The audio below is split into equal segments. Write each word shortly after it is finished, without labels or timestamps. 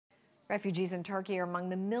Refugees in Turkey are among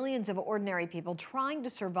the millions of ordinary people trying to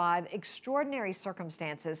survive extraordinary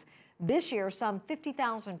circumstances. This year, some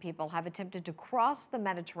 50,000 people have attempted to cross the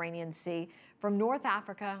Mediterranean Sea from North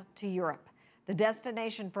Africa to Europe. The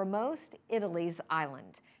destination for most, Italy's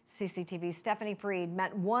island. CCTV's Stephanie Freed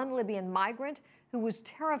met one Libyan migrant who was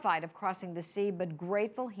terrified of crossing the sea, but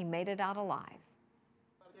grateful he made it out alive.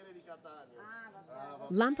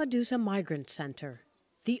 Lampedusa Migrant Center,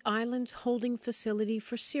 the island's holding facility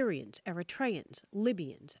for Syrians, Eritreans,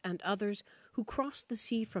 Libyans, and others who crossed the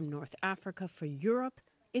sea from North Africa for Europe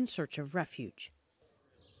in search of refuge.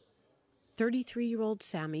 33-year-old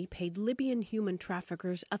Sammy paid Libyan human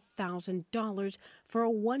traffickers $1,000 for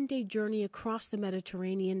a one-day journey across the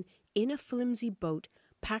Mediterranean in a flimsy boat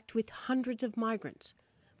packed with hundreds of migrants,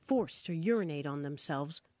 forced to urinate on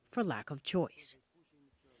themselves for lack of choice.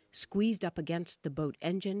 Squeezed up against the boat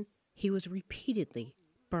engine, he was repeatedly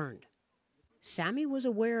burned. Sammy was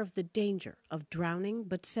aware of the danger of drowning,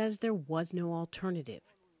 but says there was no alternative.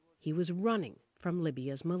 He was running from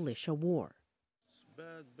Libya's militia war.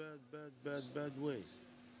 Bad way.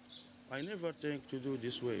 I never think to do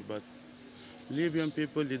this way, but Libyan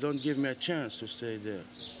people, they don't give me a chance to stay there.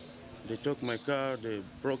 They took my car, they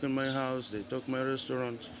broke in my house, they took my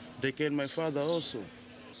restaurant, they killed my father also.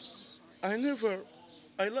 I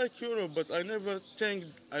like Europe, but I never think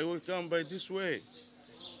I will come by this way.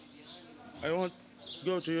 I want to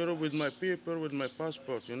go to Europe with my people, with my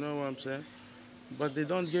passport, you know what I'm saying? But they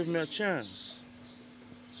don't give me a chance.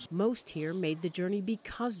 Most here made the journey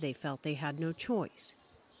because they felt they had no choice.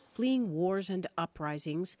 Fleeing wars and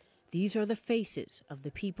uprisings, these are the faces of the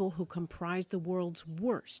people who comprise the world's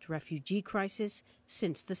worst refugee crisis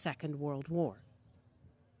since the Second World War.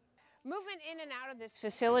 Movement in and out of this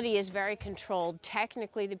facility is very controlled.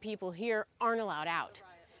 Technically, the people here aren't allowed out.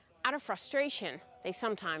 Out of frustration, they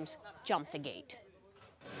sometimes jump the gate.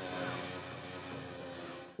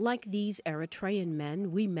 Like these Eritrean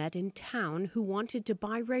men we met in town who wanted to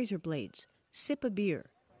buy razor blades, sip a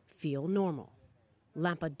beer, feel normal.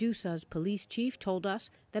 Lampedusa's police chief told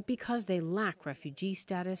us that because they lack refugee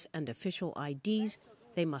status and official IDs,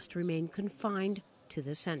 they must remain confined to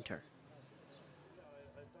the center.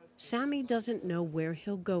 Sammy doesn't know where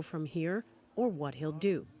he'll go from here or what he'll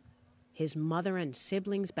do. His mother and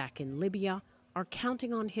siblings back in Libya are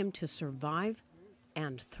counting on him to survive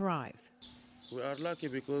and thrive. We are lucky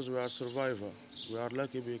because we are survivors. We are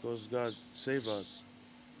lucky because God saved us.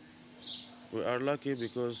 We are lucky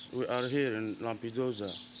because we are here in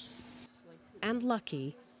Lampedusa. And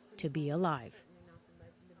lucky to be alive.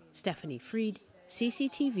 Stephanie Freed,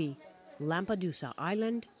 CCTV, Lampedusa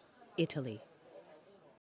Island, Italy.